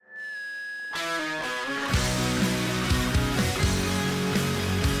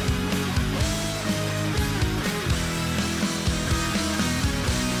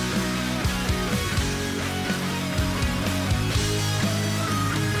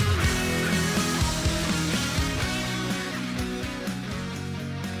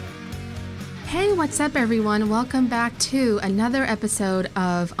Hey, what's up, everyone? Welcome back to another episode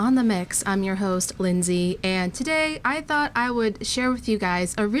of On the Mix. I'm your host, Lindsay, and today I thought I would share with you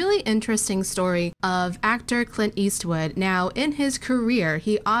guys a really interesting story of actor Clint Eastwood. Now, in his career,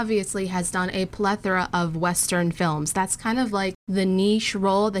 he obviously has done a plethora of Western films. That's kind of like the niche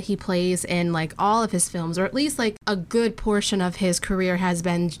role that he plays in like all of his films, or at least like a good portion of his career has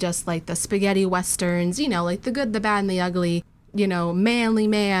been just like the spaghetti Westerns, you know, like the good, the bad, and the ugly, you know, manly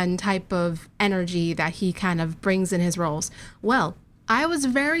man type of energy that he kind of brings in his roles. Well, I was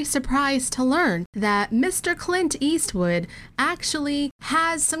very surprised to learn that Mr. Clint Eastwood actually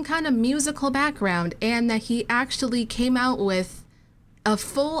has some kind of musical background and that he actually came out with a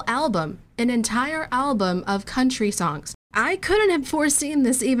full album, an entire album of country songs. I couldn't have foreseen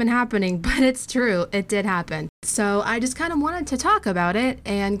this even happening, but it's true. It did happen. So I just kind of wanted to talk about it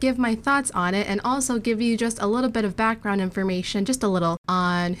and give my thoughts on it, and also give you just a little bit of background information, just a little,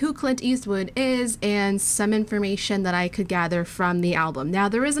 on who Clint Eastwood is and some information that I could gather from the album. Now,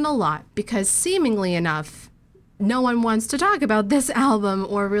 there isn't a lot because seemingly enough, no one wants to talk about this album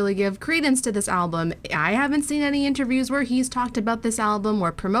or really give credence to this album. I haven't seen any interviews where he's talked about this album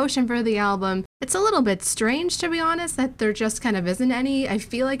or promotion for the album. It's a little bit strange, to be honest, that there just kind of isn't any. I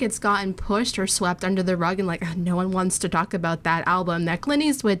feel like it's gotten pushed or swept under the rug and like no one wants to talk about that album that Clint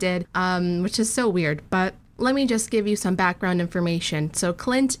Eastwood did, which is so weird. But let me just give you some background information. So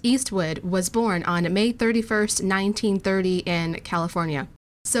Clint Eastwood was born on May 31st, 1930 in California.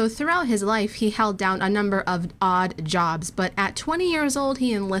 So throughout his life, he held down a number of odd jobs, but at 20 years old,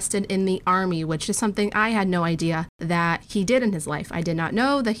 he enlisted in the Army, which is something I had no idea that he did in his life. I did not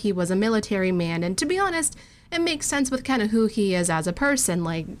know that he was a military man, and to be honest, it makes sense with kind of who he is as a person.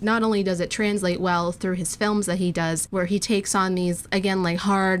 Like, not only does it translate well through his films that he does, where he takes on these, again, like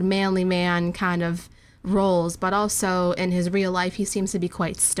hard, manly man kind of roles, but also in his real life, he seems to be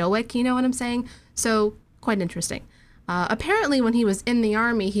quite stoic, you know what I'm saying? So, quite interesting. Apparently, when he was in the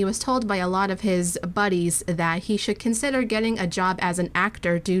Army, he was told by a lot of his buddies that he should consider getting a job as an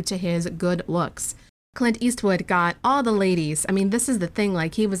actor due to his good looks. Clint Eastwood got all the ladies. I mean, this is the thing,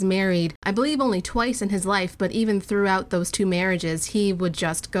 like, he was married, I believe, only twice in his life, but even throughout those two marriages, he would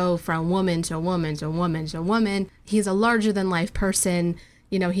just go from woman to woman to woman to woman. He's a larger-than-life person.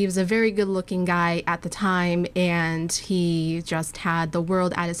 You know, he was a very good-looking guy at the time, and he just had the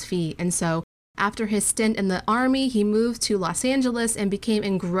world at his feet. And so after his stint in the Army, he moved to Los Angeles and became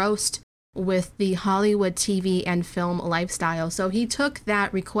engrossed with the Hollywood TV and film lifestyle. So he took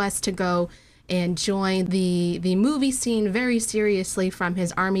that request to go and join the movie scene very seriously from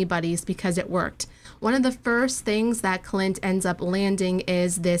his Army buddies because it worked. One of the first things that Clint ends up landing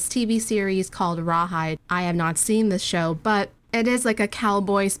is this TV series called Rawhide. I have not seen this show, but it is like a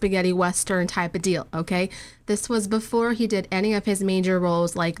cowboy spaghetti Western type of deal, okay? This was before he did any of his major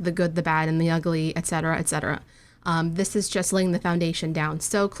roles like The Good, the Bad, and the Ugly, etc., etc. This is just laying the foundation down.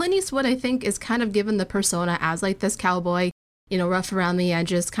 So Clint Eastwood, I think, is kind of given the persona as like this cowboy, you know, rough around the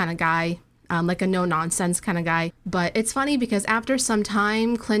edges kind of guy, like a no-nonsense kind of guy. But it's funny because after some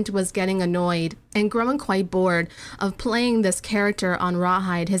time, Clint was getting annoyed and growing quite bored of playing this character on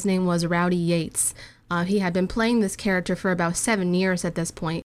Rawhide. His name was Rowdy Yates. He had been playing this character for about 7 years at this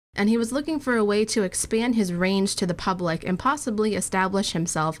point, and he was looking for a way to expand his range to the public and possibly establish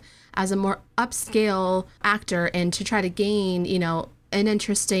himself as a more upscale actor and to try to gain, you know, an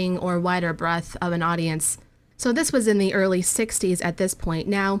interesting or wider breadth of an audience. So this was in the early 60s at this point.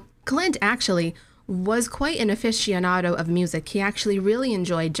 Now, Clint actually was quite an aficionado of music. He actually really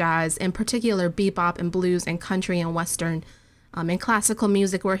enjoyed jazz, in particular bebop and blues and country and Western. And classical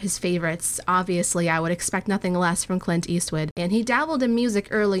music were his favorites. Obviously, I would expect nothing less from Clint Eastwood. And he dabbled in music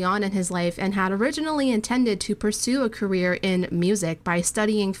early on in his life and had originally intended to pursue a career in music by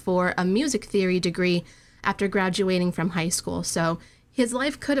studying for a music theory degree after graduating from high school. So his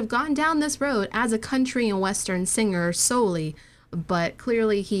life could have gone down this road as a country and Western singer solely, but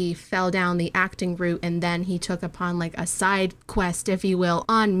clearly he fell down the acting route and then he took upon like a side quest, if you will,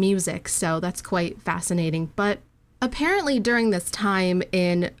 on music. So that's quite fascinating. But apparently during this time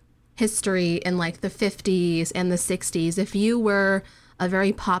in history in like the 50s and the 60s, if you were a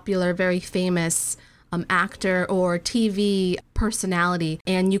very popular, very famous actor or TV personality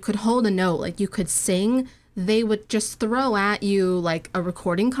and you could hold a note, like you could sing, they would just throw at you like a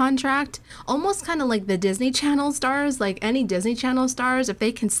recording contract, almost kind of like the Disney Channel stars. Like any Disney Channel stars, if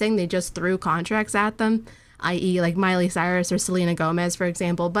they can sing, they just threw contracts at them, i.e. like Miley Cyrus or Selena Gomez, for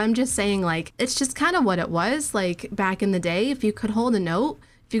example. But I'm just saying, like, it's just kind of what it was like back in the day. If you could hold a note,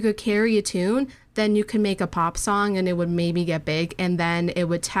 if you could carry a tune, then you could make a pop song and it would maybe get big, and then it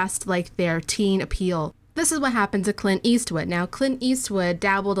would test like their teen appeal. This is what happened to Clint Eastwood. Now, Clint Eastwood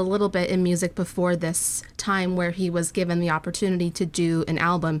dabbled a little bit in music before this time where he was given the opportunity to do an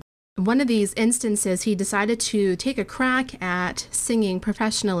album. One of these instances, he decided to take a crack at singing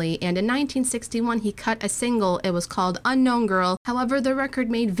professionally, and in 1961 he cut a single. It was called Unknown Girl. However, the record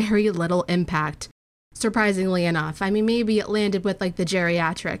made very little impact, surprisingly enough. I mean, maybe it landed with like the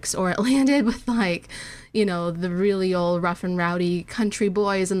geriatrics, or it landed with like, you know, the really old rough and rowdy country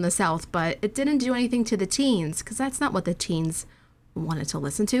boys in the South, but it didn't do anything to the teens, because that's not what the teens wanted to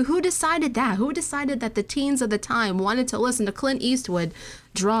listen to. Who decided that? Who decided that the teens of the time wanted to listen to Clint Eastwood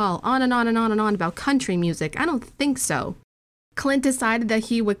drawl on and on and on and on about country music? I don't think so. Clint decided that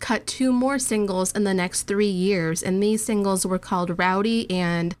he would cut 2 more singles in the next 3 years, and these singles were called Rowdy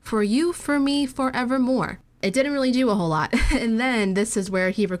and For You, For Me, Forevermore. It didn't really do a whole lot. And then this is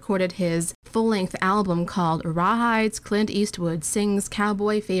where he recorded his full-length album called Rawhide's Clint Eastwood Sings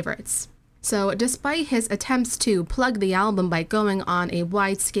Cowboy Favorites. So despite his attempts to plug the album by going on a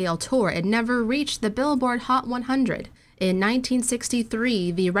wide-scale tour, it never reached the Billboard Hot 100. In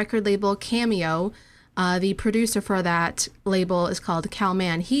 1963, the record label Cameo, the producer for that label is called Cal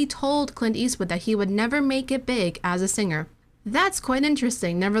Mann, he told Clint Eastwood that he would never make it big as a singer. That's quite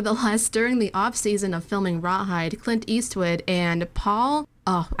interesting. Nevertheless, during the off-season of filming Rawhide, Clint Eastwood and Paul,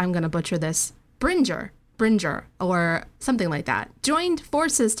 I'm gonna butcher this, Bringer, or something like that, joined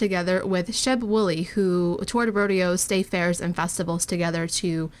forces together with Sheb Wooley, who toured rodeos, state fairs, and festivals together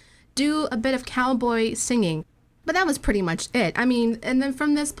to do a bit of cowboy singing. But that was pretty much it. I mean, and then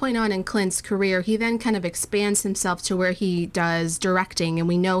from this point on in Clint's career, he then kind of expands himself to where he does directing, and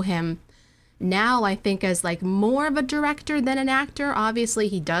we know him now, I think, as like more of a director than an actor. Obviously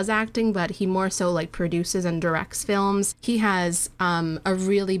he does acting, but he more so like produces and directs films. He has a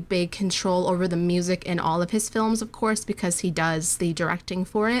really big control over the music in all of his films, of course, because he does the directing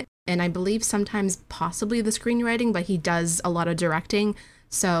for it, and I believe sometimes possibly the screenwriting, but he does a lot of directing.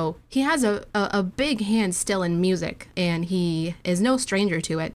 So he has a big hand still in music, and he is no stranger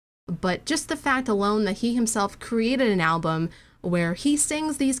to it. But just the fact alone that he himself created an album where he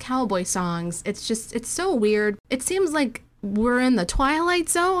sings these cowboy songs, it's so weird. It seems like we're in the Twilight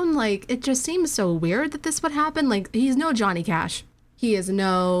Zone. Like, it just seems so weird that this would happen. Like, he's no Johnny Cash. He is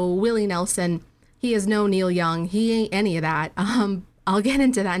no Willie Nelson. He is no Neil Young. He ain't any of that. I'll get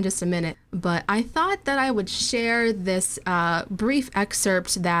into that in just a minute. But I thought that I would share this brief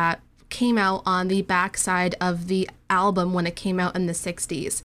excerpt that came out on the backside of the album when it came out in the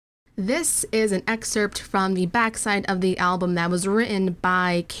 60s. This is an excerpt from the backside of the album that was written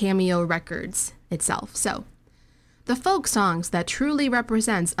by Cameo Records itself. So, the folk songs that truly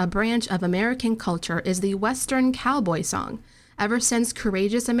represents a branch of American culture is the Western cowboy song. Ever since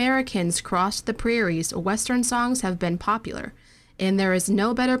courageous Americans crossed the prairies, Western songs have been popular. And there is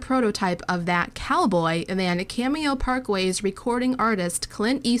no better prototype of that cowboy than Cameo Parkway's recording artist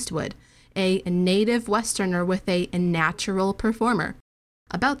Clint Eastwood, a native Westerner with a natural performer.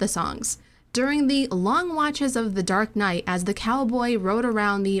 About the songs. During the long watches of the dark night, as the cowboy rode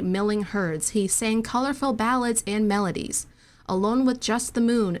around the milling herds, he sang colorful ballads and melodies. Alone with just the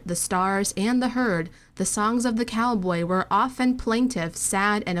moon, the stars, and the herd, the songs of the cowboy were often plaintive,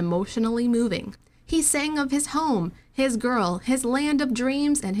 sad, and emotionally moving. He sang of his home, his girl, his land of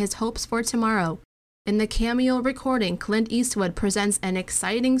dreams, and his hopes for tomorrow. In the Cameo recording, Clint Eastwood presents an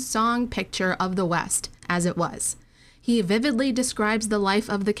exciting song picture of the West, as it was. He vividly describes the life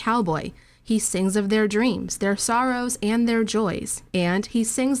of the cowboy. He sings of their dreams, their sorrows, and their joys. And he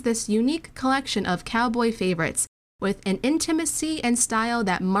sings this unique collection of cowboy favorites with an intimacy and style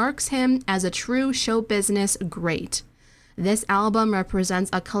that marks him as a true show business great. This album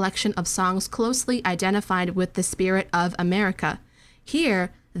represents a collection of songs closely identified with the spirit of America.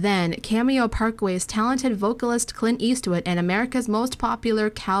 Here, then, Cameo Parkway's talented vocalist Clint Eastwood and America's most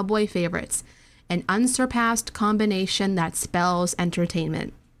popular cowboy favorites. An unsurpassed combination that spells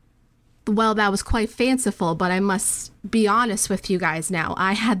entertainment. Well, that was quite fanciful, but I must be honest with you guys now.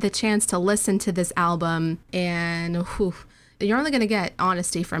 I had the chance to listen to this album, and you're only going to get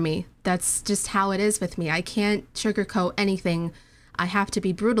honesty from me. That's just how it is with me. I can't sugarcoat anything. I have to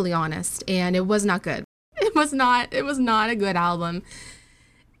be brutally honest, and it was not good. It was not a good album.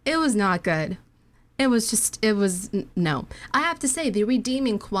 It was not good. No. I have to say, the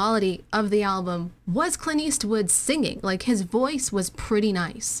redeeming quality of the album was Clint Eastwood's singing. Like, his voice was pretty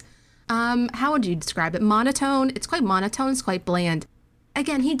nice. How would you describe it? Monotone. It's quite monotone. It's quite bland.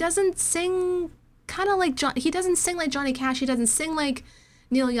 Again, he doesn't sing he doesn't sing like Johnny Cash. He doesn't sing like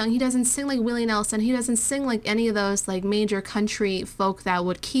Neil Young. He doesn't sing like Willie Nelson. He doesn't sing like any of those like major country folk that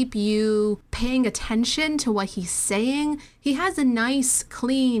would keep you paying attention to what he's saying. He has a nice,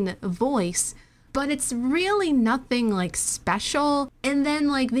 clean voice, but it's really nothing like special. And then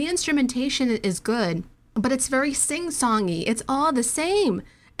like the instrumentation is good, but it's very sing-songy. It's all the same.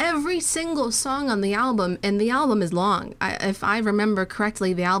 Every single song on the album, and the album is long. If I remember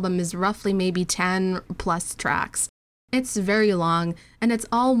correctly, the album is roughly maybe 10 plus tracks. It's very long, and it's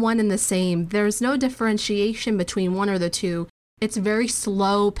all one and the same. There's no differentiation between one or the two. It's very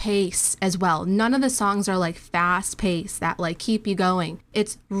slow pace as well. None of the songs are like fast pace that like keep you going.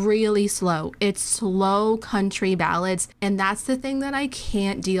 It's really slow. It's slow country ballads, and that's the thing that I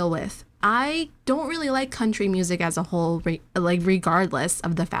can't deal with. I don't really like country music as a whole, regardless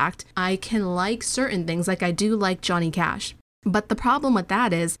of the fact I can like certain things, like I do like Johnny Cash. But the problem with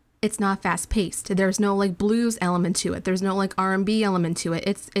that is it's not fast paced. There's no like blues element to it. There's no like R&B element to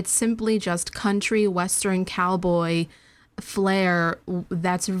it. It's simply just country, western, cowboy flair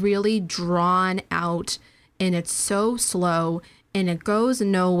that's really drawn out, and it's so slow and it goes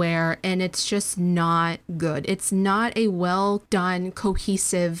nowhere, and it's just not good. It's not a well done,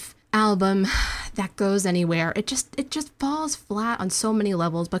 cohesive album that goes anywhere. It just falls flat on so many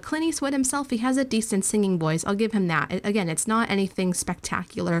levels. But Clint Eastwood himself, he has a decent singing voice. I'll give him that. Again, it's not anything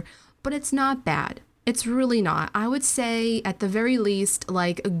spectacular, but it's not bad. It's really not. I would say at the very least,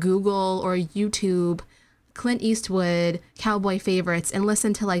 like Google or YouTube Clint Eastwood cowboy favorites and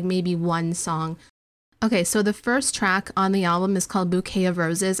listen to like maybe one song. Okay, so the first track on the album is called Bouquet of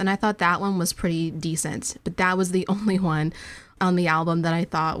Roses, and I thought that one was pretty decent, but that was the only one on the album that I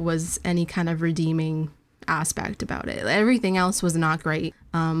thought was any kind of redeeming aspect about it. Everything else was not great,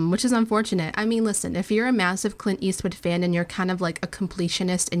 which is unfortunate. I mean, listen, if you're a massive Clint Eastwood fan and you're kind of like a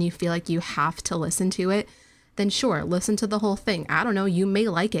completionist and you feel like you have to listen to it, then sure, listen to the whole thing. I don't know, you may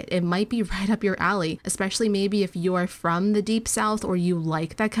like it. It might be right up your alley, especially maybe if you're from the Deep South or you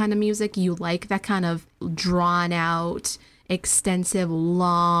like that kind of music, you like that kind of drawn out, extensive,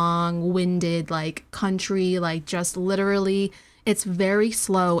 long-winded, like country, like just literally, it's very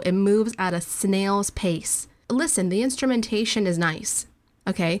slow. It moves at a snail's pace. Listen, the instrumentation is nice,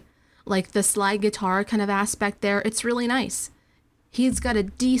 okay? Like the slide guitar kind of aspect there, it's really nice. He's got a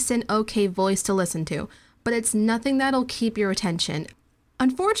decent, okay voice to listen to, but it's nothing that'll keep your attention.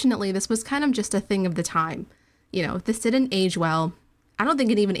 Unfortunately, this was kind of just a thing of the time. You know, this didn't age well. I don't think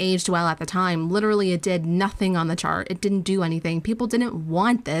it even aged well at the time. Literally, it did nothing on the chart. It didn't do anything. People didn't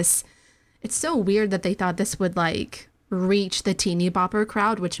want this. It's so weird that they thought this would like reach the teeny bopper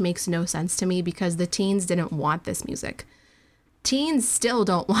crowd, which makes no sense to me because the teens didn't want this music. Teens still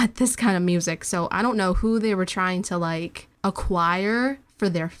don't want this kind of music, so I don't know who they were trying to like acquire for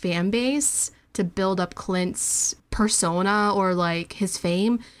their fan base to build up Clint's persona or like his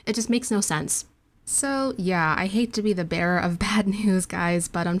fame. It just makes no sense. So yeah, I hate to be the bearer of bad news, guys,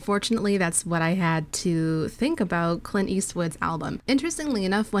 but unfortunately that's what I had to think about Clint Eastwood's album. Interestingly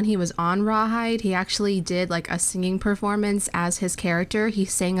enough, when he was on Rawhide, he actually did like a singing performance as his character. He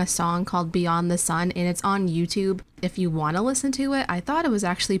sang a song called Beyond the Sun, and it's on YouTube if you want to listen to it. I thought it was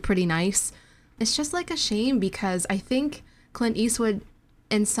actually pretty nice. It's just like a shame because I think Clint Eastwood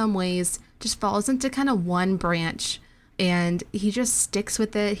in some ways just falls into kind of one branch and he just sticks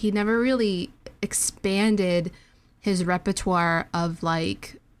with it. He never really expanded his repertoire of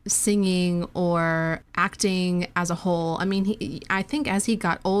like singing or acting as a whole. I mean, I think as he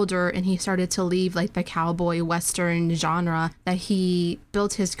got older and he started to leave like the cowboy western genre that he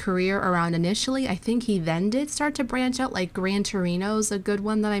built his career around initially, I think he then did start to branch out. Like Gran Torino's a good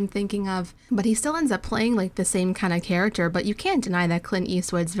one that I'm thinking of, but he still ends up playing like the same kind of character. But you can't deny that Clint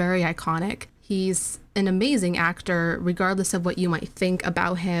Eastwood's very iconic. He's an amazing actor, regardless of what you might think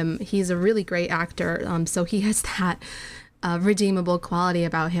about him. He's a really great actor, so he has that redeemable quality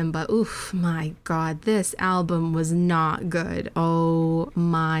about him. But oof, my God, this album was not good. Oh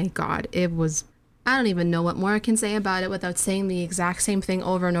my God, it was. I don't even know what more I can say about it without saying the exact same thing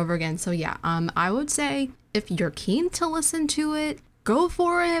over and over again. So yeah, I would say if you're keen to listen to it, go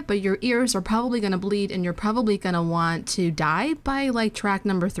for it, but your ears are probably gonna bleed and you're probably gonna want to die by like track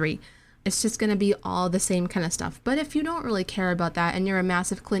number 3. It's just going to be all the same kind of stuff. But if you don't really care about that and you're a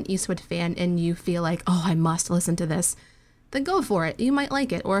massive Clint Eastwood fan and you feel like, oh, I must listen to this, then go for it. You might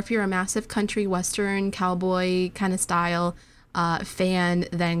like it. Or if you're a massive country, western, cowboy kind of style fan,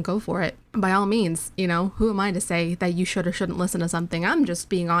 then go for it. By all means, you know, who am I to say that you should or shouldn't listen to something? I'm just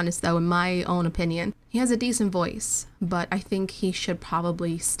being honest, though, in my own opinion. He has a decent voice, but I think he should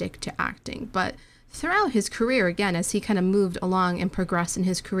probably stick to acting. But throughout his career, again, as he kind of moved along and progressed in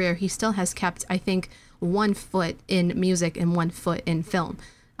his career, he still has kept, I think, one foot in music and one foot in film,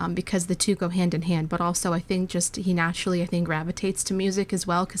 because the two go hand in hand. But also, I think just he naturally, I think, gravitates to music as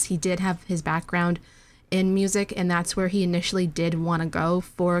well, because he did have his background in music, and that's where he initially did want to go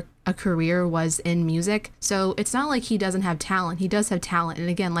for a career, was in music. So it's not like he doesn't have talent. He does have talent. And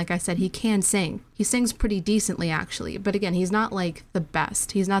again, like I said, he can sing. He sings pretty decently, actually. But again, he's not like the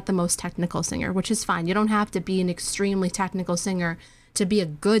best. He's not the most technical singer, which is fine. You don't have to be an extremely technical singer to be a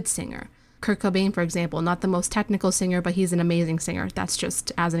good singer. Kurt Cobain, for example, not the most technical singer, but he's an amazing singer. That's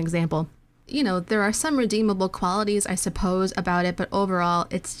just as an example. You know, there are some redeemable qualities, I suppose, about it, but overall,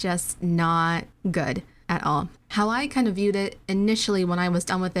 it's just not good at all. How I kind of viewed it initially when I was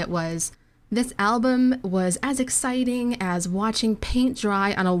done with it was, this album was as exciting as watching paint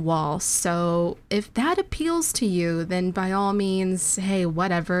dry on a wall. So if that appeals to you, then by all means, hey,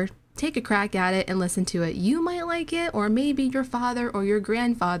 whatever. Take a crack at it and listen to it. You might like it, or maybe your father or your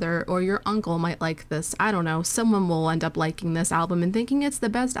grandfather or your uncle might like this. I don't know. Someone will end up liking this album and thinking it's the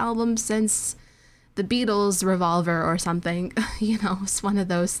best album since the Beatles' Revolver or something. You know, it's one of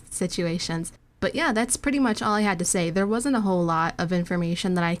those situations. But yeah, that's pretty much all I had to say. There wasn't a whole lot of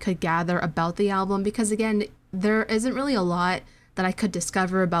information that I could gather about the album because, again, there isn't really a lot that I could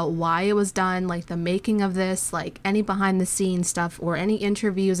discover about why it was done, like the making of this, like any behind the scenes stuff or any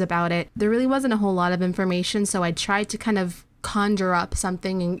interviews about it. There really wasn't a whole lot of information, so I tried to kind of conjure up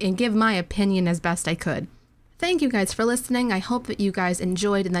something and give my opinion as best I could. Thank you guys for listening. I hope that you guys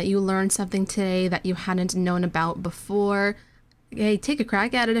enjoyed and that you learned something today that you hadn't known about before. Hey, take a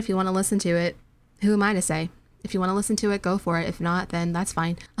crack at it if you want to listen to it. Who am I to say? If you want to listen to it, go for it. If not, then that's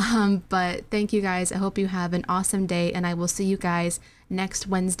fine. But thank you guys. I hope you have an awesome day, and I will see you guys next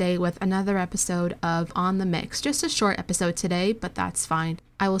Wednesday with another episode of On the Mix. Just a short episode today, but that's fine.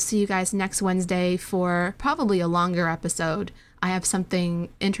 I will see you guys next Wednesday for probably a longer episode. I have something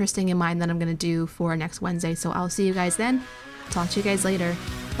interesting in mind that I'm going to do for next Wednesday, so I'll see you guys then. Talk to you guys later.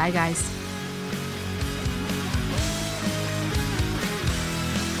 Bye, guys.